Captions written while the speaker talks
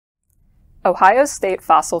Ohio's state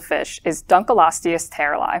fossil fish is Dunkleosteus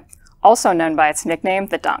terrelli, also known by its nickname,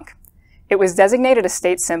 the dunk. It was designated a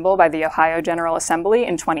state symbol by the Ohio General Assembly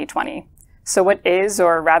in 2020. So what is,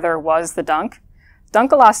 or rather was, the dunk?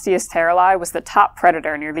 Dunkleosteus terrelli was the top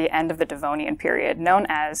predator near the end of the Devonian period, known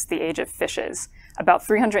as the Age of Fishes, about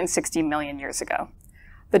 360 million years ago.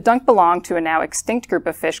 The dunk belonged to a now extinct group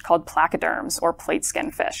of fish called placoderms, or plate skin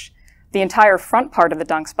fish. The entire front part of the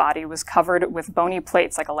dunk's body was covered with bony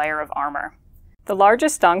plates like a layer of armor. The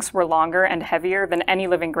largest dunks were longer and heavier than any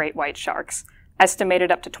living great white sharks,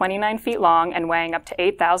 estimated up to 29 feet long and weighing up to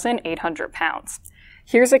 8,800 pounds.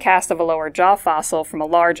 Here's a cast of a lower jaw fossil from a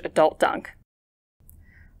large adult dunk.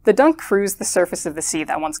 The dunk cruised the surface of the sea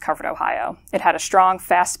that once covered Ohio. It had a strong,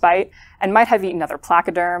 fast bite and might have eaten other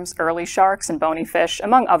placoderms, early sharks, and bony fish,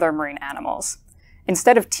 among other marine animals.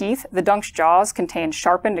 Instead of teeth, the dunk's jaws contained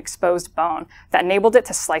sharpened, exposed bone that enabled it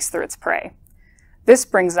to slice through its prey. This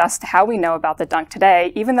brings us to how we know about the dunk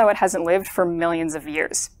today, even though it hasn't lived for millions of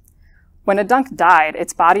years. When a dunk died,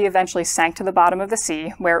 its body eventually sank to the bottom of the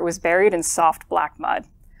sea, where it was buried in soft black mud.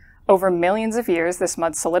 Over millions of years, this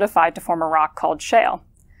mud solidified to form a rock called shale.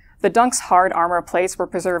 The dunk's hard armor plates were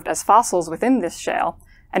preserved as fossils within this shale,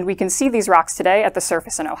 and we can see these rocks today at the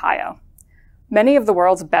surface in Ohio. Many of the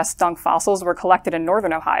world's best dunk fossils were collected in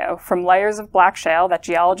northern Ohio from layers of black shale that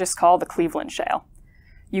geologists call the Cleveland Shale.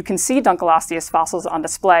 You can see Dunkleosteus fossils on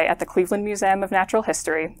display at the Cleveland Museum of Natural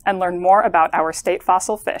History and learn more about our state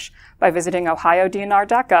fossil fish by visiting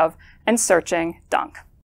OhioDNR.gov and searching dunk.